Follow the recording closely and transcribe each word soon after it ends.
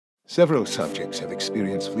Several subjects have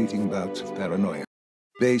experienced fleeting bouts of paranoia.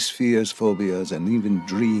 Base fears, phobias, and even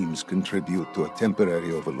dreams contribute to a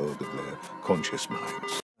temporary overload of their conscious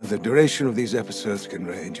minds. The duration of these episodes can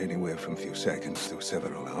range anywhere from a few seconds to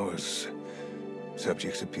several hours.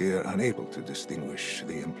 Subjects appear unable to distinguish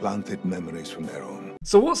the implanted memories from their own.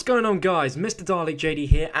 So what's going on, guys? Mr. Dalek JD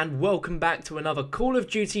here, and welcome back to another Call of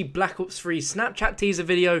Duty Black Ops 3 Snapchat teaser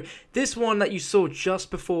video. This one that you saw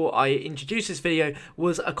just before I introduced this video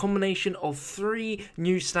was a combination of 3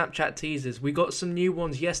 new Snapchat teasers. We got some new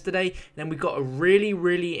ones yesterday, and then we got a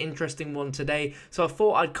really interesting one today. So I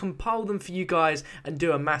thought I'd compile them for you guys and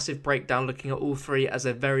do a massive breakdown looking at all 3 as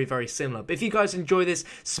they're very similar. But if you guys enjoy this,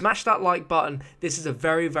 smash that like button. This is a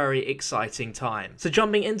very exciting time. So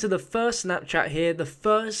jumping into the first Snapchat here, the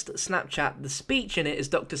first Snapchat, the speech in it is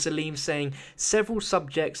Dr. Salim saying several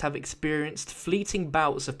subjects have experienced fleeting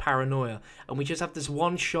bouts of paranoia, and we just have this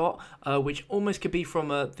one shot which almost could be from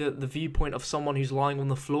the viewpoint of someone who's lying on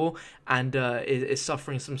the floor and is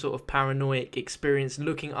suffering some sort of paranoid experience,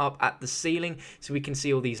 looking up at the ceiling so we can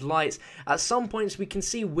see all these lights. At some points we can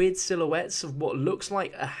see weird silhouettes of what looks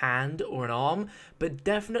like a hand or an arm, but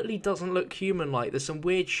definitely doesn't look human-like. There's some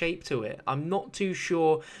weird shape to it. I'm not too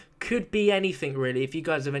sure. Could be anything really. If you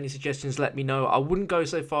guys have any suggestions, let me know. I wouldn't go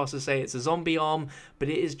so far as to say it's a zombie arm, but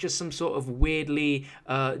it is just some sort of weirdly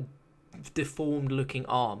deformed looking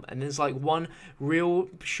arm. And there's like one real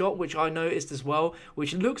shot which I noticed as well,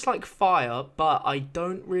 which looks like fire, but I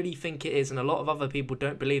don't really think it is, and a lot of other people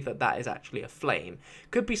don't believe that that is actually a flame.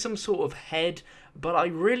 Could be some sort of head, but I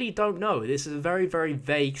really don't know. This is a very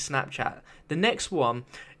vague Snapchat. The next one,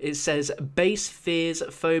 it says base fears,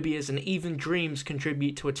 phobias, and even dreams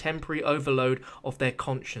contribute to a temporary overload of their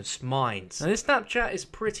conscious minds. Now this Snapchat is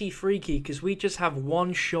pretty freaky because we just have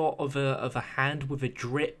one shot of a hand with a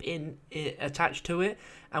drip attached to it,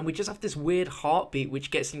 and we just have this weird heartbeat which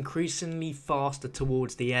gets increasingly faster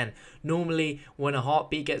towards the end. Normally when a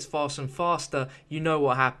heartbeat gets faster and faster, you know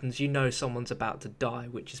what happens. You know someone's about to die,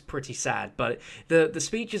 which is pretty sad. But the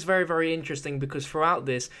speech is very interesting because throughout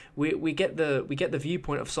this we get the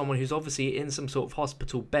viewpoint of someone who's obviously in some sort of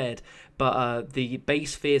hospital bed, but the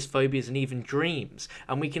base fears, phobias, and even dreams.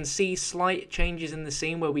 And we can see slight changes in the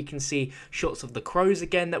scene where we can see shots of the crows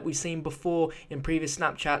again that we've seen before in previous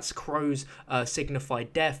Snapchats. Crows signify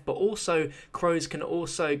death, but also crows can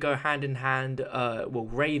also go hand in hand, well,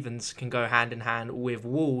 ravens can go hand in hand with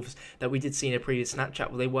wolves that we did see in a previous Snapchat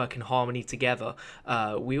where they work in harmony together.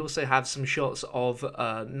 We also have some shots of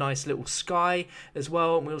a nice little sky as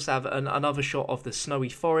well, and we also have another shot of the snowy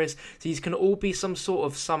forest. So these can all be some sort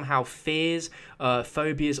of somehow fears,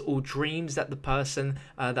 phobias, or dreams that the person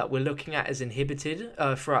that we're looking at is inhibited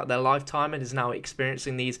throughout their lifetime and is now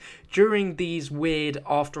experiencing these during these weird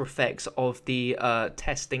after effects of the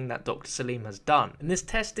testing that Dr. Salim has done. And this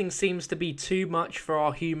testing seems to be too much for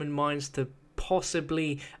our human minds to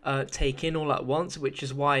possibly take in all at once, which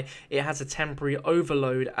is why it has a temporary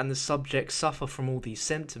overload and the subjects suffer from all these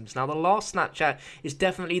symptoms. Now the last Snapchat is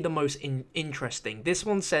definitely the most interesting. This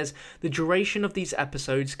one says the duration of these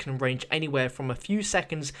episodes can range anywhere from a few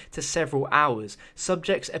seconds to several hours.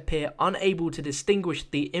 Subjects appear unable to distinguish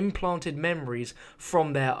the implanted memories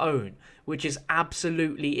from their own, which is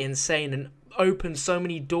absolutely insane and opens so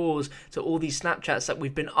many doors to all these Snapchats that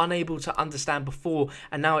we've been unable to understand before,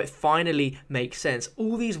 and now it finally makes sense.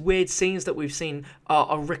 All these weird scenes that we've seen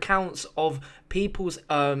are recounts of people's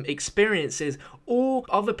experiences or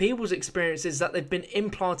other people's experiences that they've been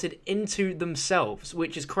implanted into themselves,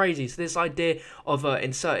 which is crazy. So this idea of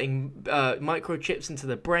inserting microchips into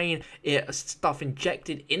the brain, stuff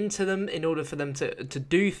injected into them in order for them to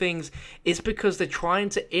do things, is because they're trying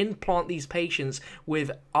to implant these patients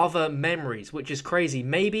with other memories, which is crazy.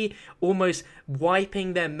 Maybe almost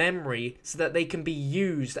wiping their memory so that they can be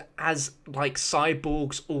used as like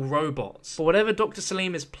cyborgs or robots. But whatever Dr.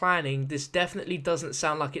 Salim is planning, this definitely doesn't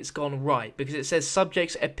sound like it's gone right, because it says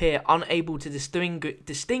subjects appear unable to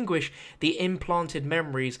distinguish the implanted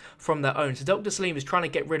memories from their own. So Dr. Salim is trying to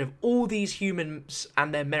get rid of all these humans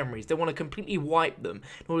and their memories. They want to completely wipe them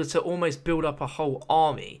in order to almost build up a whole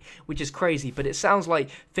army, which is crazy. But it sounds like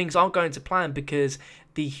things aren't going to plan because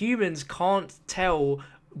the humans can't tell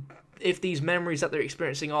if these memories that they're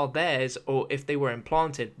experiencing are theirs or if they were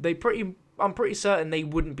implanted. I'm pretty certain they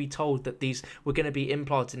wouldn't be told that these were going to be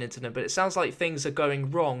implanted into them, but it sounds like things are going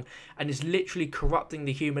wrong and is literally corrupting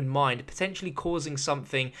the human mind, potentially causing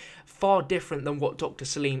something far different than what Dr.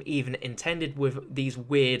 Salim even intended with this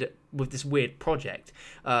weird project.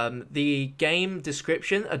 The game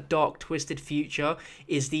description, a dark, twisted future,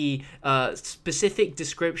 is the specific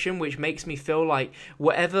description which makes me feel like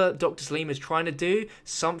whatever Dr. Salim is trying to do,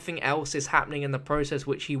 something else is happening in the process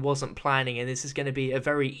which he wasn't planning, and this is going to be a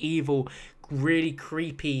very evil, really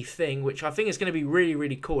creepy thing, which I think is going to be really,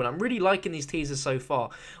 really cool. And I'm really liking these teasers so far.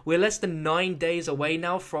 We're less than 9 days away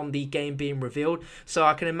now from the game being revealed, so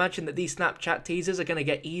I can imagine that these Snapchat teasers are going to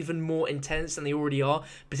get even more intense than they already are.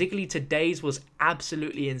 Particularly today's was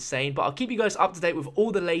absolutely insane, but I'll keep you guys up to date with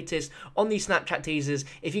all the latest on these Snapchat teasers.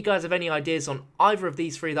 If you guys have any ideas on either of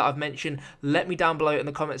these three that I've mentioned, let me down below in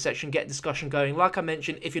the comment section, get discussion going. Like I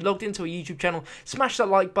mentioned, if you're logged into a YouTube channel, smash that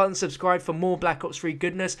like button, subscribe for more Black Ops 3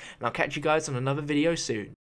 goodness, and I'll catch you guys on another video soon.